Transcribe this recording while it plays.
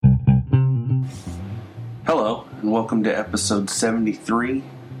Hello, and welcome to episode 73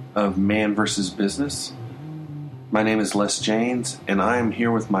 of Man vs. Business. My name is Les Janes, and I am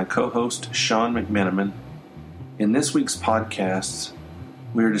here with my co-host, Sean McMenamin. In this week's podcast,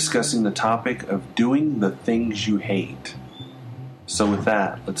 we are discussing the topic of doing the things you hate. So with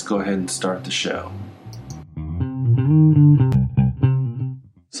that, let's go ahead and start the show.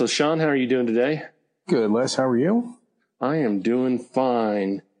 So Sean, how are you doing today? Good, Les. How are you? I am doing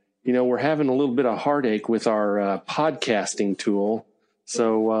fine. You know, we're having a little bit of heartache with our podcasting tool.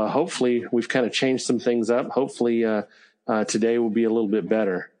 So hopefully we've kind of changed some things up. Hopefully today will be a little bit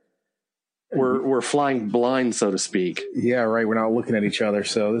better. We're flying blind, so to speak. Yeah, right. We're not looking at each other.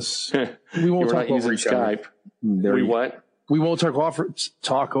 So this we won't talk over each Skype. other. We what? We won't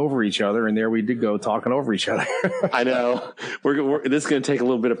talk over each other, and there we did go talking over each other. I know. This is going to take a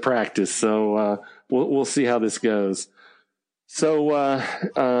little bit of practice, so we'll see how this goes. So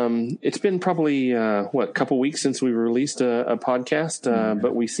it's been probably a couple weeks since we released a podcast,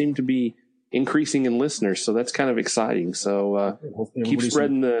 but we seem to be increasing in listeners, so that's kind of exciting. So keep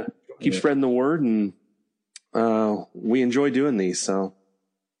spreading the word, and we enjoy doing these. So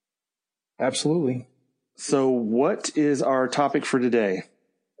absolutely. So what is our topic for today?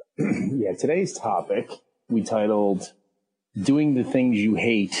 Yeah, today's topic we titled "Doing the Things You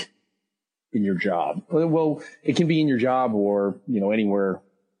Hate in Your Job." Well, it can be in your job or, anywhere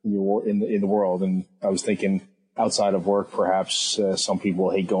in the world. And I was thinking outside of work, perhaps some people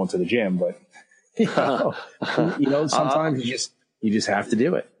hate going to the gym, but sometimes you just have to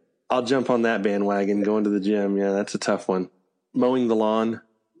do it. I'll jump on that bandwagon. Going to the gym, yeah, that's a tough one. Mowing the lawn,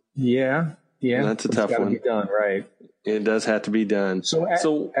 yeah, that's a tough one. Be done, right? It does have to be done. So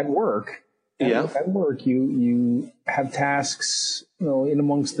at work. At work, you have tasks, in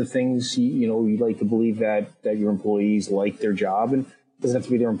amongst the things, you like to believe that your employees like their job, and it doesn't have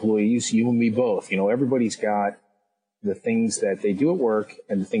to be their employees, you and me both. Everybody's got the things that they do at work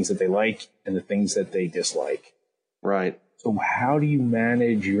and the things that they like and the things that they dislike. Right. So how do you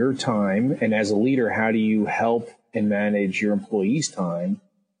manage your time? And as a leader, how do you help and manage your employees' time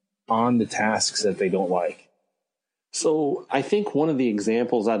on the tasks that they don't like? So I think one of the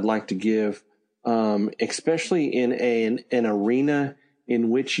examples I'd like to give, especially in an arena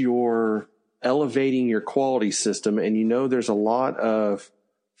in which you're elevating your quality system, and there's a lot of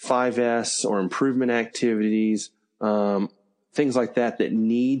 5S or improvement activities, things like that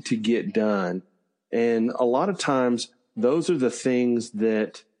need to get done. And a lot of times those are the things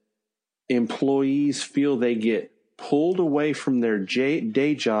that employees feel they get pulled away from their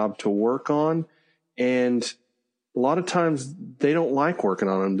day job to work on, and a lot of times they don't like working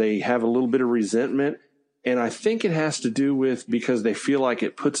on them. They have a little bit of resentment. And I think it has to do with because they feel like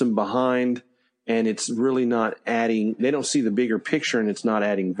it puts them behind and it's really not adding, they don't see the bigger picture and it's not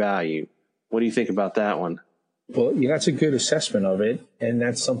adding value. What do you think about that one? Well, that's a good assessment of it. And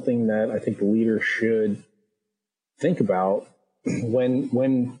that's something that I think the leader should think about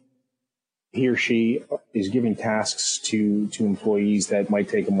when he or she is giving tasks to employees that might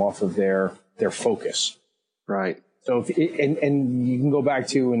take them off of their focus. Right. So and you can go back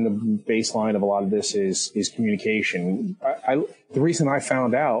to, and the baseline of a lot of this is communication. The reason I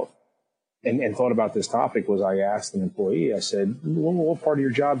found out and thought about this topic was I asked an employee, I said, well, what part of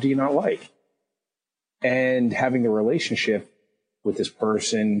your job do you not like? And having the relationship with this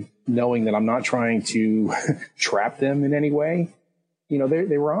person, knowing that I'm not trying to trap them in any way,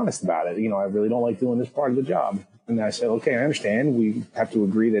 they were honest about it. I really don't like doing this part of the job. And I said, okay, I understand. We have to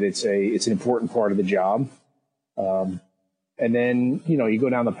agree that it's an important part of the job. And then, you go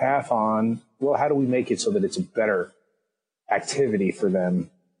down the path on, well, how do we make it so that it's a better activity for them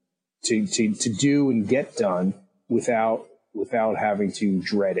to do and get done without having to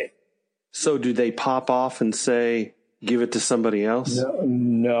dread it? So do they pop off and say, give it to somebody else?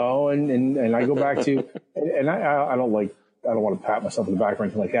 No. And I go back to, and I don't want to pat myself in the back or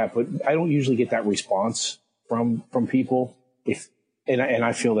anything like that, but I don't usually get that response from people. And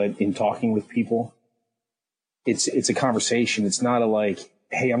I feel that in talking with people, it's a conversation. It's not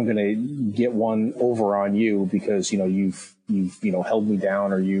hey, I'm going to get one over on you because, you've held me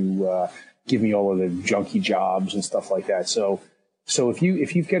down or you give me all of the junky jobs and stuff like that. So if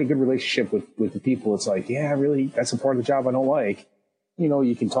you've got a good relationship with the people, it's like, yeah, really, that's a part of the job I don't like.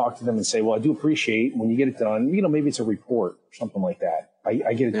 You can talk to them and say, well, I do appreciate when you get it done, maybe it's a report or something like that.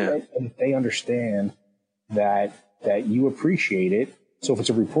 I get it. Yeah. And they understand that you appreciate it. So if it's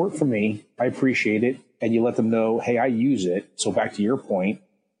a report for me, I appreciate it. And you let them know, hey, I use it. So back to your point,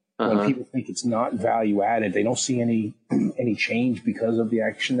 when people think it's not value added, they don't see any change because of the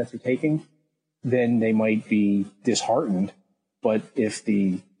action that they're taking, then they might be disheartened But if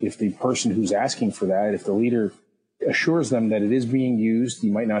the person who's asking for that, if the leader assures them that it is being used,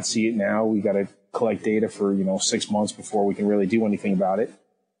 you might not see it now. We got to collect data for 6 months before we can really do anything about it.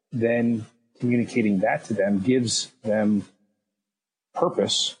 Then communicating that to them gives them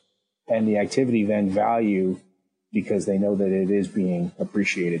purpose, and the activity then value because they know that it is being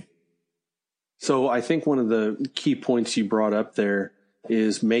appreciated. So I think one of the key points you brought up there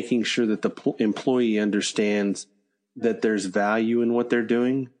is making sure that the employee understands that there's value in what they're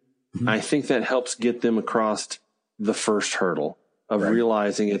doing. Mm-hmm. I think that helps get them across the first hurdle of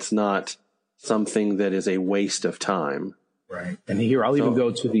realizing it's not something that is a waste of time. Right. And here, I'll even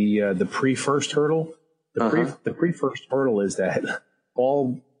go to the pre-first hurdle. The pre-first hurdle is that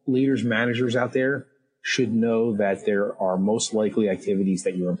all leaders, managers out there should know that there are most likely activities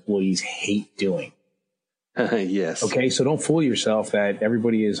that your employees hate doing. Yes. Okay. So don't fool yourself that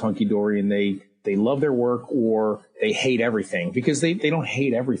everybody is hunky-dory and they love their work or they hate everything, because they don't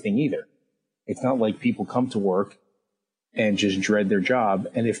hate everything either. It's not like people come to work and just dread their job.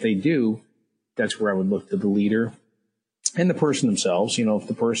 And if they do, that's where I would look to the leader and the person themselves. If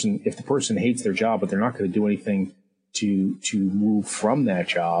the person hates their job, but they're not going to do anything to move from that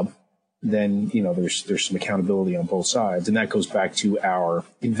job, then, there's some accountability on both sides. And that goes back to our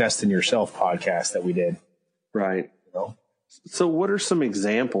Invest in Yourself podcast that we did. Right. So what are some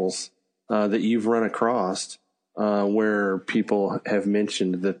examples that you've run across where people have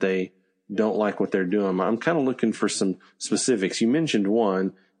mentioned that they don't like what they're doing? I'm kind of looking for some specifics. You mentioned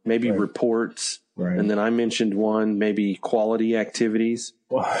one, maybe reports. Right. And then I mentioned one, maybe quality activities.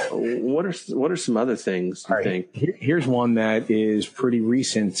 What are some other things you think? Here's one that is pretty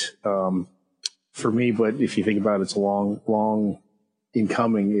recent for me, but if you think about it, it's a long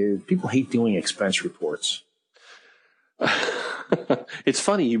incoming. Is people hate doing expense reports. It's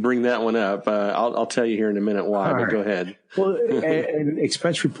funny you bring that one up. I'll tell you here in a minute why, but go ahead. Well, and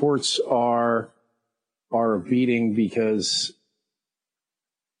expense reports are a beating because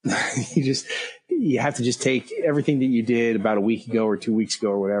you have to just take everything that you did about a week ago or 2 weeks ago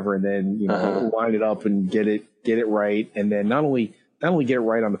or whatever, and then line it up and get it right, and then not only get it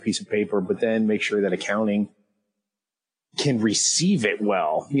right on the piece of paper, but then make sure that accounting can receive it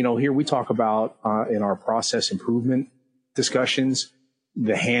well. Here we talk about in our process improvement discussions,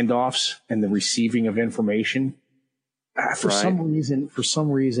 the handoffs and the receiving of information. For some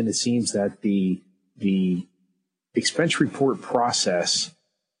reason, it seems that the expense report process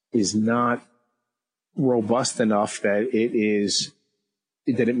is not robust enough that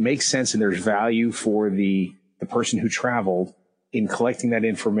it makes sense and there's value for the person who traveled in collecting that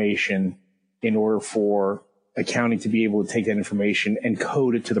information in order for accounting to be able to take that information and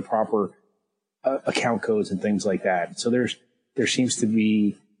code it to the proper account codes and things like that. So there seems to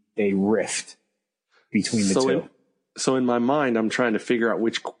be a rift between the two. So in my mind, I'm trying to figure out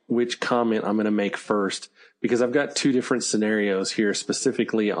which comment I'm going to make first, because I've got two different scenarios here,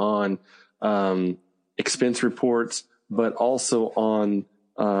 specifically on expense reports, but also on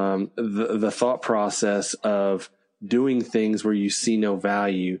the thought process of doing things where you see no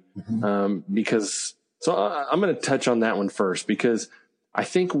value. So I'm going to touch on that one first, because I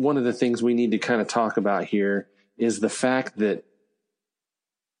think one of the things we need to kind of talk about here is the fact that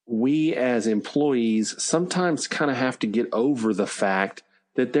we as employees sometimes kind of have to get over the fact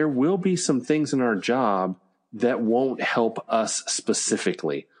that there will be some things in our job that won't help us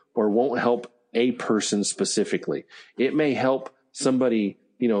specifically or won't help a person specifically. It may help somebody,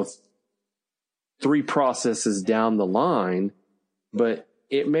 3 processes down the line, but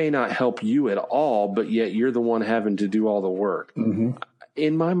it may not help you at all, but yet you're the one having to do all the work. Mm-hmm.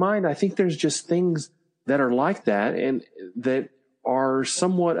 In my mind, I think there's just things that are like that and that are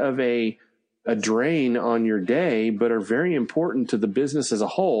somewhat of a drain on your day, but are very important to the business as a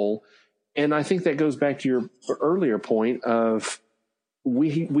whole. And I think that goes back to your earlier point of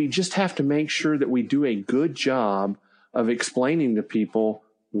we just have to make sure that we do a good job of explaining to people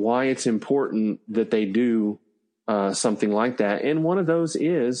why it's important that they do something like that. And one of those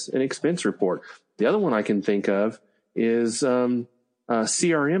is an expense report. The other one I can think of is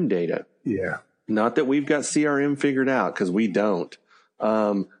CRM data. Yeah. Not that we've got CRM figured out, because we don't.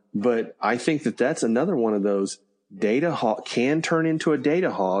 But I think that that's another one of those data can turn into a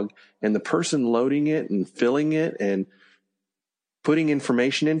data hog, and the person loading it and filling it and putting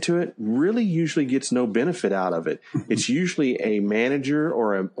information into it really usually gets no benefit out of it. It's usually a manager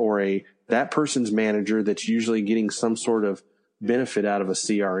or that person's manager that's usually getting some sort of benefit out of a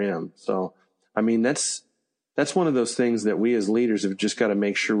CRM. So, I mean, that's one of those things that we as leaders have just got to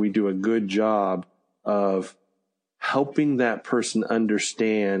make sure we do a good job of helping that person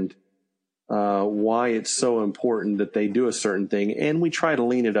understand why it's so important that they do a certain thing, and we try to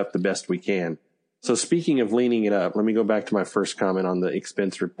lean it up the best we can. So speaking of leaning it up, let me go back to my first comment on the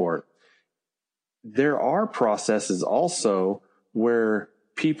expense report. There are processes also where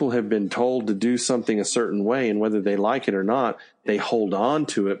people have been told to do something a certain way, and whether they like it or not, they hold on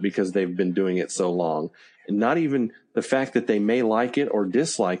to it because they've been doing it so long. And not even the fact that they may like it or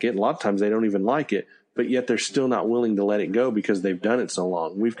dislike it. A lot of times they don't even like it, but yet they're still not willing to let it go because they've done it so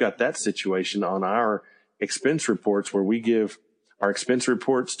long. We've got that situation on our expense reports where we give our expense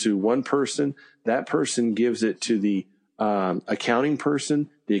reports to one person. That person gives it to the accounting person.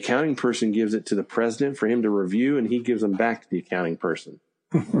 The accounting person gives it to the president for him to review, and he gives them back to the accounting person.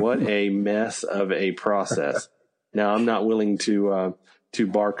 What a mess of a process. Now, I'm not willing to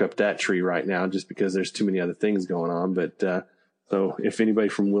bark up that tree right now just because there's too many other things going on. But so if anybody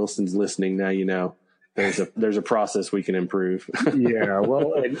from Wilson's listening, now you know there's a process we can improve. Yeah,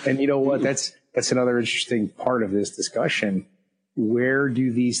 well, and you know what? That's another interesting part of this discussion. Where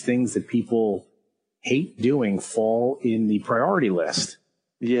do these things that people hate doing fall in the priority list?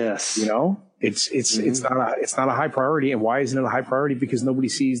 Yes. You know, it's not a high priority. And why isn't it a high priority? Because nobody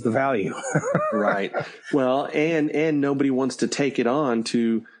sees the value. Right. Well, and nobody wants to take it on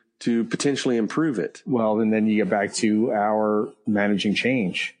to potentially improve it. Well, and then you get back to our managing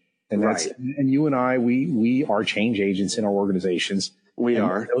change. And that's, right. And you and I, we are change agents in our organizations. We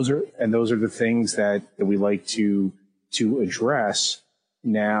are. Those are the things that we like to address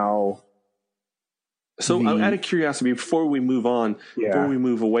now. So out of curiosity, before we move on, before we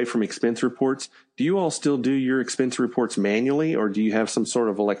move away from expense reports, do you all still do your expense reports manually, or do you have some sort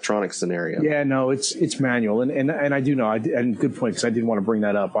of electronic scenario? Yeah, no, it's manual. And I do know, and good point, because I didn't want to bring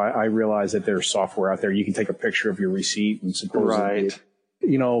that up. I realize that there's software out there. You can take a picture of your receipt and supposedly, right.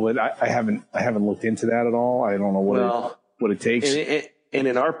 You know, but I haven't looked into that at all. I don't know what it takes. And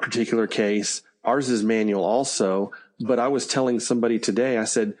in our particular case, ours is manual also. But I was telling somebody today, I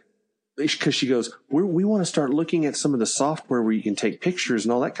said, because she goes, we want to start looking at some of the software where you can take pictures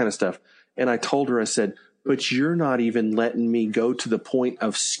and all that kind of stuff. And I told her, I said, but you're not even letting me go to the point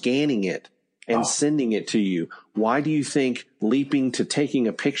of scanning it and sending it to you. Why do you think leaping to taking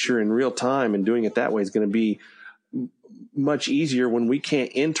a picture in real time and doing it that way is going to be much easier when we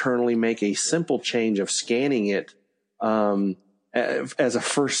can't internally make a simple change of scanning it as a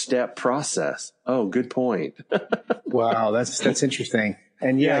first step process? Oh, good point. Wow, that's interesting.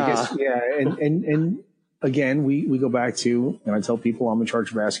 And I guess, and again, we go back to, and I tell people I'm in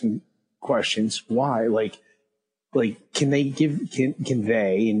charge of asking questions. Why? Like, can they,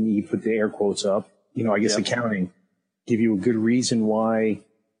 and you put the air quotes up, you know, I guess accounting, give you a good reason why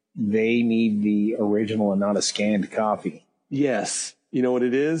they need the original and not a scanned copy? Yes. You know what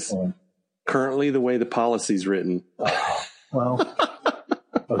it is? Currently the way the policy's written. Well,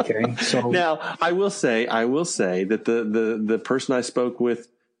 okay. So now I will say that the person I spoke with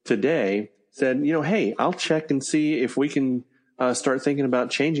today said, you know, hey, I'll check and see if we can start thinking about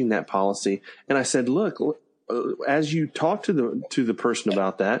changing that policy. And I said, look, as you talk to the person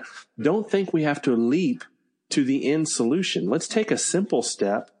about that, don't think we have to leap to the end solution. Let's take a simple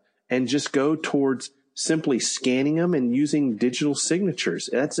step and just go towards simply scanning them and using digital signatures.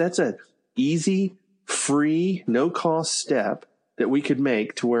 That's a easy, free, no cost step that we could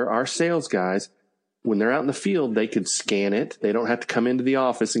make to where our sales guys, when they're out in the field, they could scan it. They don't have to come into the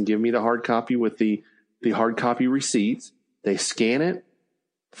office and give me the hard copy with the hard copy receipts. They scan it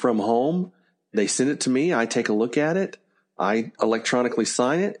from home. They send it to me. I take a look at it. I electronically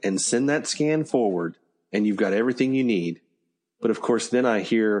sign it and send that scan forward. And you've got everything you need. But of course, then I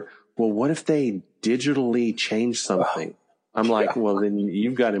hear, well, what if they digitally change something? I'm like, well, then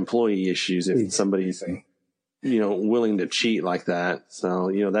you've got employee issues if somebody's, you know, willing to cheat like that. So,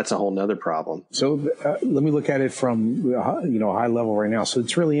 you know, that's a whole nother problem. So let me look at it from, you know, a high level right now. So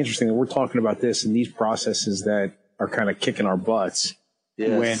it's really interesting that we're talking about this and these processes that are kind of kicking our butts.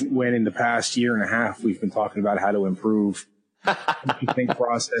 Yes. When in the past year and a half, we've been talking about how to improve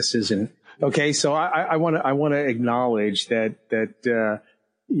processes. And okay, so I want to acknowledge that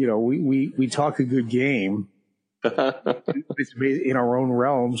you know, we talk a good game. In our own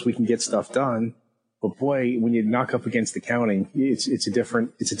realms, we can get stuff done. But boy, when you knock up against accounting, it's a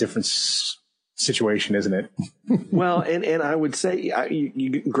different situation, isn't it? Well, and I would say,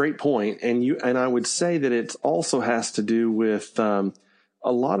 great point. And I would say that it also has to do with a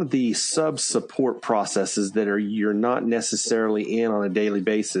lot of the sub-support processes that you're not necessarily in on a daily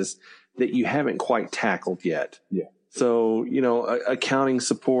basis that you haven't quite tackled yet. Yeah. So, you know, accounting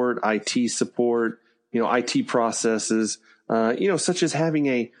support, IT support, you know, IT processes, you know, such as having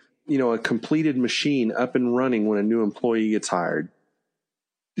a completed machine up and running when a new employee gets hired.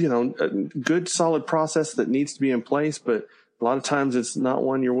 a good solid process that needs to be in place, but a lot of times it's not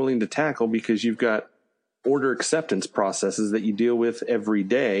one you're willing to tackle because you've got order acceptance processes that you deal with every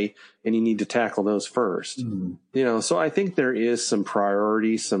day, and you need to tackle those first. So I think there is some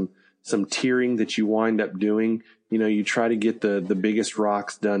priority, some tiering that you wind up doing. You try to get the biggest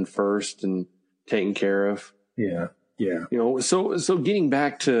rocks done first and taken care of. Yeah. Yeah. So getting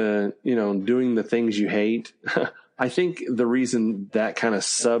back to, doing the things you hate, I think the reason that kind of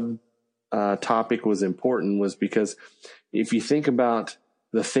sub topic was important was because if you think about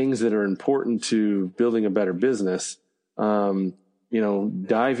the things that are important to building a better business, diving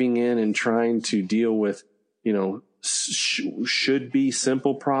in and trying to deal with, should be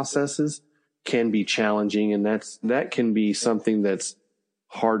simple processes can be challenging. And that can be something that's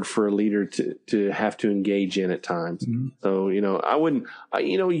hard for a leader to have to engage in at times. So, I wouldn't,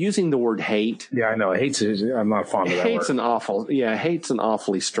 using the word hate. Yeah, I know. I'm not fond of that word. Hate's an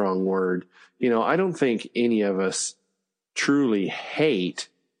awfully strong word. I don't think any of us truly hate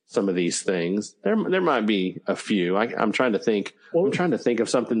some of these things. There might be a few. I'm trying to think. I'm trying to think of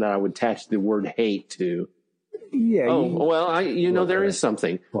something that I would attach the word hate to. Yeah. There is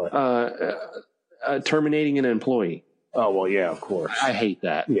something. Terminating an employee. Oh, well, yeah, of course. I hate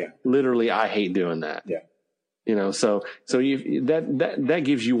that. Yeah. Literally, I hate doing that. Yeah. So that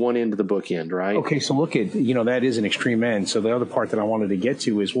gives you one end of the bookend, right? Okay. So look at, that is an extreme end. So the other part that I wanted to get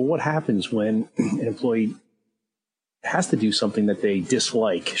to is, well, what happens when an employee has to do something that they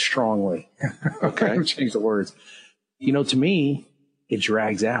dislike strongly? Okay. Change the words. To me, it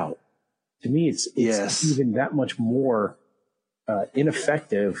drags out. To me, it's even that much more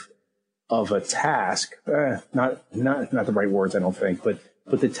ineffective of a task. Not the right words, I don't think, but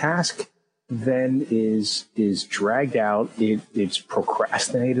the task then is dragged out. It's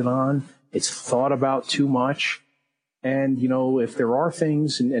procrastinated on. It's thought about too much. And, if there are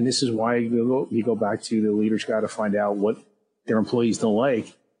things, and this is why you go back to the leaders got to find out what their employees don't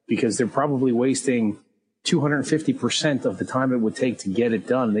like, because they're probably wasting 250% of the time it would take to get it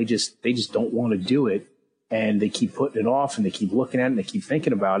done. They just don't want to do it. And they keep putting it off, and they keep looking at it, and they keep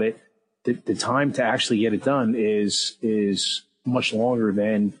thinking about it. The time to actually get it done is much longer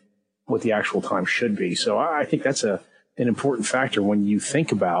than what the actual time should be. So I think that's an important factor when you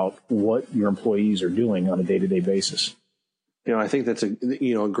think about what your employees are doing on a day-to-day basis. I think that's a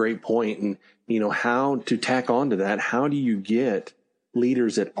great point. And, how to tack on to that, how do you get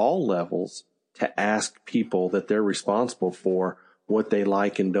leaders at all levels to ask people that they're responsible for what they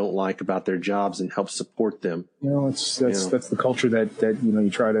like and don't like about their jobs and help support them? That's the culture that you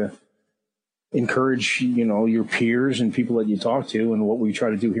try to encourage, your peers and people that you talk to, and what we try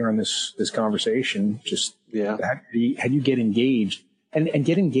to do here on this conversation. Just how you get engaged and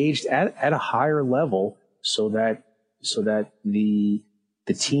get engaged at a higher level, so that the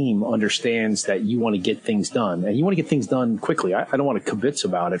team understands that you want to get things done, and you want to get things done quickly. I don't want to kibitz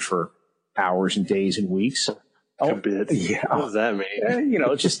about it for hours and days and weeks. Kibitz? Yeah. What does that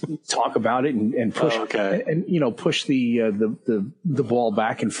mean? Just talk about it and push, and push the ball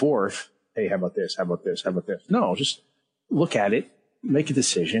back and forth. Hey, how about this? How about this? How about this? No, just look at it, make a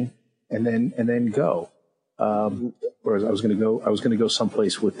decision, and then go. Whereas I was going to go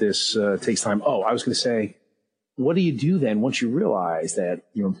someplace with this. Takes time. Oh, I was going to say, what do you do then once you realize that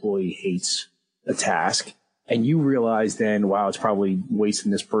your employee hates a task, and you realize then, wow, it's probably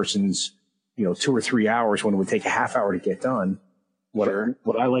wasting this person's 2 or 3 hours when it would take a half hour to get done. What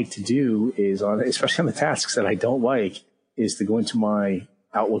I like to do is, especially on the tasks that I don't like, is to go into my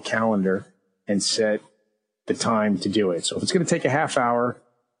Outlook calendar and set the time to do it. So if it's going to take a half hour,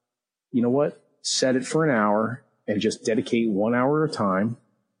 you know what? Set it for an hour and just dedicate 1 hour at a time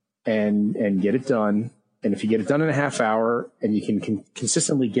and get it done. And if you get it done in a half hour, and you can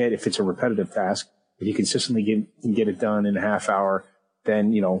consistently get, if it's a repetitive task, if you consistently get it done in a half hour,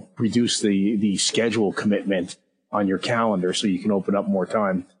 then, reduce the schedule commitment on your calendar so you can open up more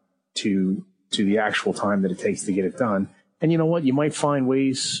time to the actual time that it takes to get it done. And you know what? You might find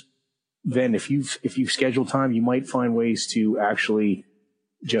ways then, if you've scheduled time, you might find ways to actually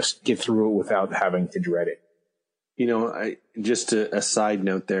just get through it without having to dread it. Just a side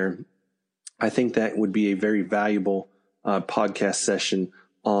note there, I think that would be a very valuable podcast session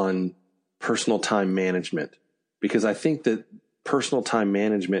on personal time management, because I think that personal time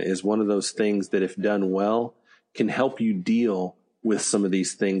management is one of those things that, if done well, can help you deal with some of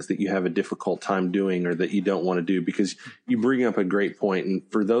these things that you have a difficult time doing or that you don't want to do, because you bring up a great point. And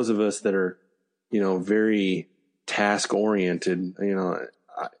for those of us that are, very task oriented,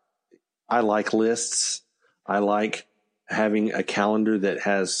 I like lists. I like having a calendar that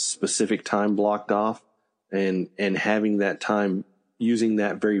has specific time blocked off, and having that time, using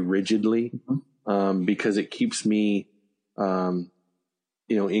that very rigidly, because it keeps me,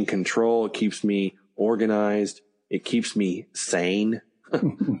 in control. It keeps me organized. It keeps me sane,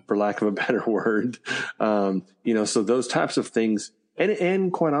 for lack of a better word. So those types of things,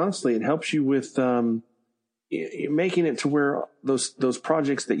 and quite honestly, it helps you with, making it to where those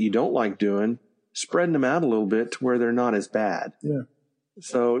projects that you don't like doing, spreading them out a little bit to where they're not as bad. Yeah.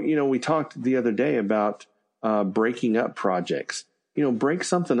 So, we talked the other day about, breaking up projects, break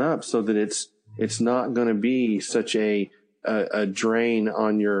something up so that it's not going to be such a drain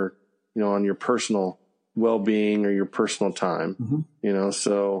on your personal well-being or your personal time,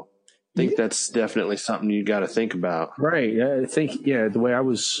 so I think that's definitely something you got to think about. Right. I think, the way I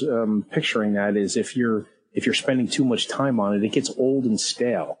was picturing that is if you're spending too much time on it, it gets old and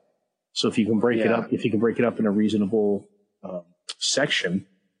stale. So if you can break it up in a reasonable section,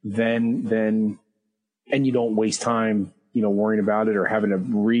 then and you don't waste time, worrying about it or having to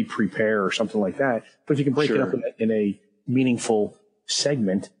re-prepare or something like that. But if you can break it up in a meaningful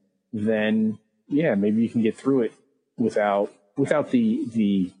segment, then maybe you can get through it without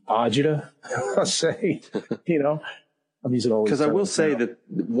the agita, I'll say, I'm using all these because I will say that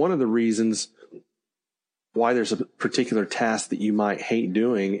one of the reasons why there's a particular task that you might hate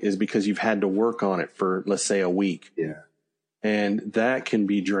doing is because you've had to work on it for, let's say, a week. Yeah. And that can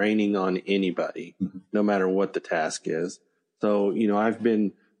be draining on anybody, no matter what the task is. So,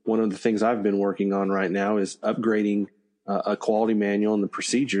 one of the things I've been working on right now is upgrading a quality manual and the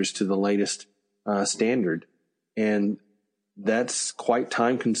procedures to the latest standard. And that's quite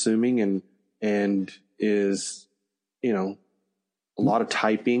time consuming and is, a lot of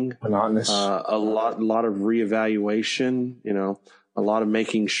typing, monotonous, a lot of reevaluation, a lot of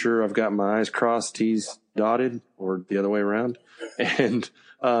making sure I've got my I's crossed, T's dotted, or the other way around, and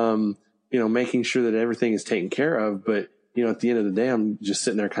making sure that everything is taken care of. But at the end of the day, I'm just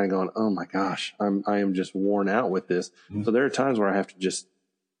sitting there kind of going, oh my gosh, I am just worn out with this. So there are times where I have to just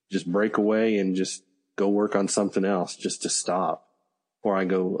break away and just go work on something else just to stop, or I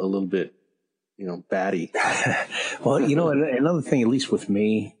go a little bit batty. Well, another thing, at least with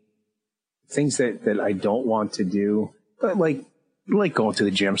me, things that I don't want to do, but like going to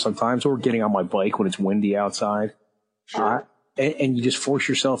the gym sometimes, or getting on my bike when it's windy outside. Sure. And you just force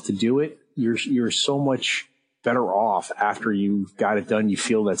yourself to do it. You're so much better off after you've got it done. You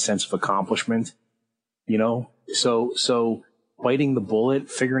feel that sense of accomplishment, so biting the bullet,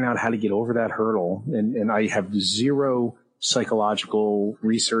 figuring out how to get over that hurdle. And I have zero psychological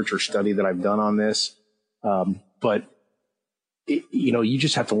research or study that I've done on this. But you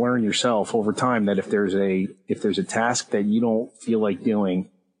just have to learn yourself over time that if there's a task that you don't feel like doing,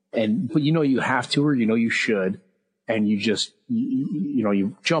 but you have to, or you should, and you just,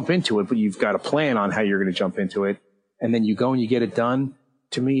 you jump into it, but you've got a plan on how you're going to jump into it. And then you go and you get it done.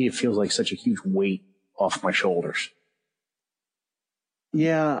 To me, it feels like such a huge weight off my shoulders.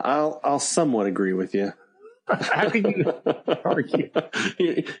 Yeah, I'll somewhat agree with you. How can you argue?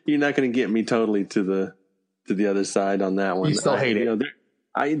 You're not going to get me totally to the other side on that one. You still hate it.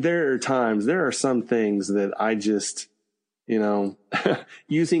 There are some things that I just,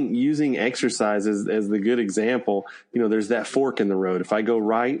 using exercise as the good example, there's that fork in the road. If I go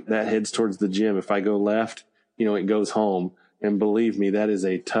right, that heads towards the gym. If I go left, it goes home. And believe me, that is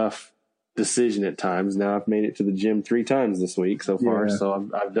a tough decision at times. Now I've made it to the gym 3 times this week so far, so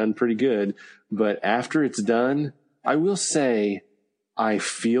I've done pretty good. But after it's done, I will say I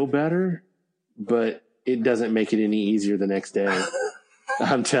feel better, but it doesn't make it any easier the next day.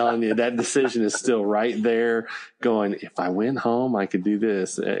 I'm telling you, that decision is still right there going, if I went home, I could do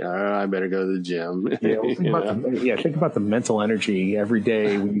this. I better go to the gym. Think about the mental energy every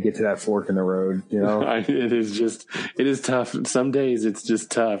day when you get to that fork in the road. It is tough. Some days it's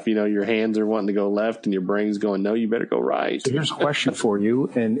just tough. Your hands are wanting to go left and your brain's going, no, you better go right. So here's a question for you.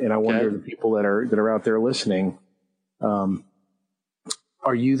 And I wonder the people that are out there listening,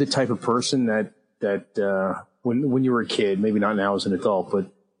 are you the type of person that when you were a kid, maybe not now as an adult, but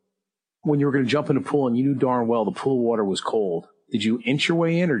when you were going to jump in a pool and you knew darn well the pool water was cold, did you inch your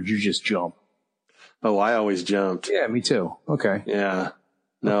way in or did you just jump? Oh, I always jumped. Yeah, me too. Okay. Yeah.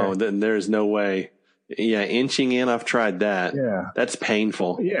 No, then there's no way. Yeah, inching in, I've tried that. Yeah. That's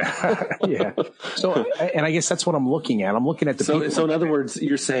painful. Yeah. Yeah. So, and I guess that's what I'm looking at. I'm looking at the people. So in other words,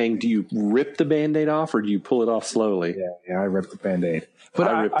 you're saying, do you rip the Band-Aid off or do you pull it off slowly? Yeah, I ripped the Band-Aid. But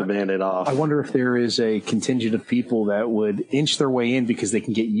I ripped the Band-Aid off. I wonder if there is a contingent of people that would inch their way in because they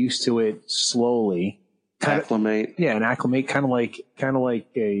can get used to it slowly. Acclimate. And acclimate, kind of like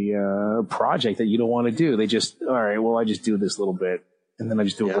a project that you don't want to do. They just, all right, well, I just do this little bit. And then I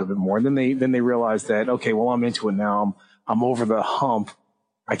just do a little bit more. And then they realize that, okay, well, I'm into it now. I'm over the hump,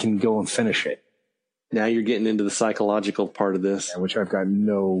 I can go and finish it. Now you're getting into the psychological part of this, which I've got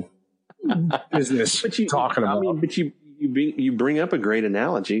no business talking about. I mean, but you bring up a great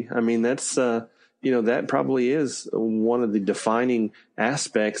analogy. I mean, that's that probably is one of the defining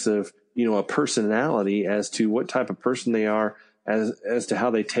aspects of a personality as to what type of person they are, as to how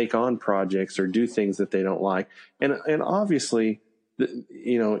they take on projects or do things that they don't like. And obviously,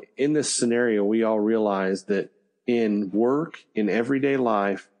 in this scenario, we all realize that in work, in everyday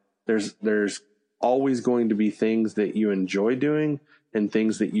life, there's always going to be things that you enjoy doing and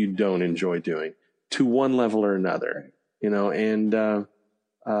things that you don't enjoy doing to one level or another,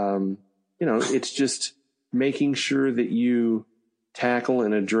 it's just making sure that you tackle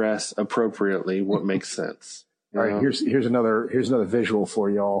and address appropriately what makes sense. All right. Here's another visual for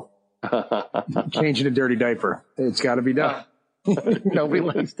y'all. Changing a dirty diaper. It's got to be done. Nobody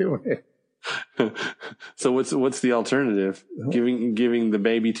likes doing it. So what's the alternative? Giving the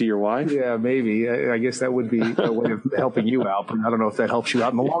baby to your wife? Yeah, maybe. I guess that would be a way of helping you out, but I don't know if that helps you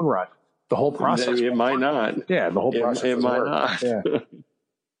out in the long run. The whole process. It might not. Yeah, the whole process. It might not. Yeah.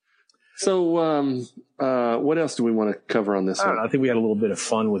 So, what else do we want to cover on this one? I think we had a little bit of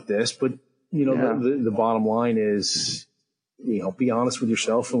fun with this, but the bottom line is, be honest with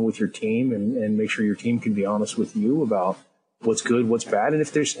yourself and with your team, and make sure your team can be honest with you about what's good, what's bad, and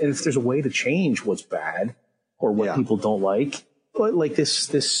if there's a way to change what's bad or what people don't like, like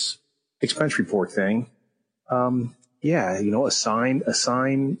this expense report thing.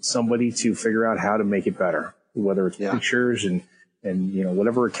 Assign somebody to figure out how to make it better, whether it's pictures and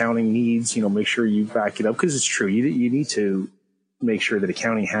whatever accounting needs, make sure you back it up, because it's true. You need to make sure that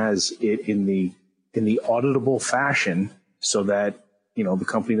accounting has it in the auditable fashion, so that the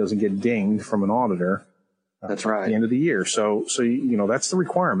company doesn't get dinged from an auditor. That's right. At the end of the year. So that's the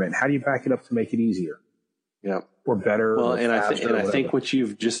requirement. How do you back it up to make it easier? Yeah. Or better. Well, I think what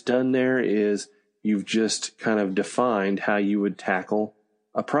you've just done there is you've just kind of defined how you would tackle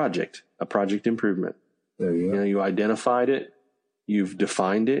a project improvement. There you go. You identified it, you've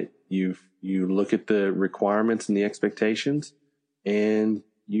defined it, you look at the requirements and the expectations, and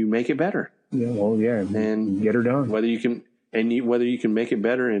you make it better. Yeah. Well, yeah. And get her done. Whether you can make it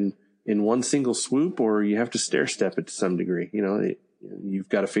better in one single swoop, or you have to stair step it to some degree. You've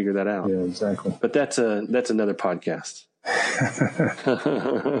got to figure that out. Yeah, exactly. But that's another podcast.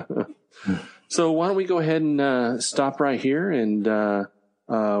 So why don't we go ahead and stop right here, and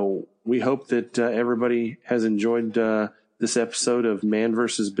we hope that everybody has enjoyed this episode of Man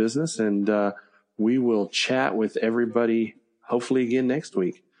vs. Business, and we will chat with everybody hopefully again next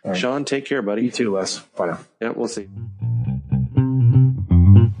week. Right. Sean, take care, buddy. You too, Les. Bye now. Yeah, we'll see.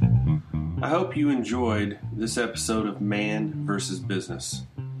 I hope you enjoyed this episode of Man vs. Business.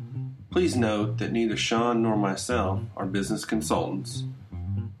 Please note that neither Sean nor myself are business consultants.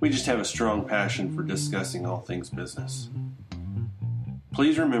 We just have a strong passion for discussing all things business.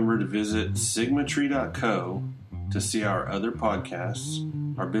 Please remember to visit sigmatree.co to see our other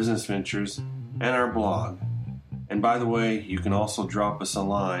podcasts, our business ventures, and our blog. And by the way, you can also drop us a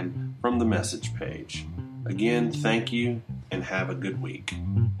line from the message page. Again, thank you and have a good week.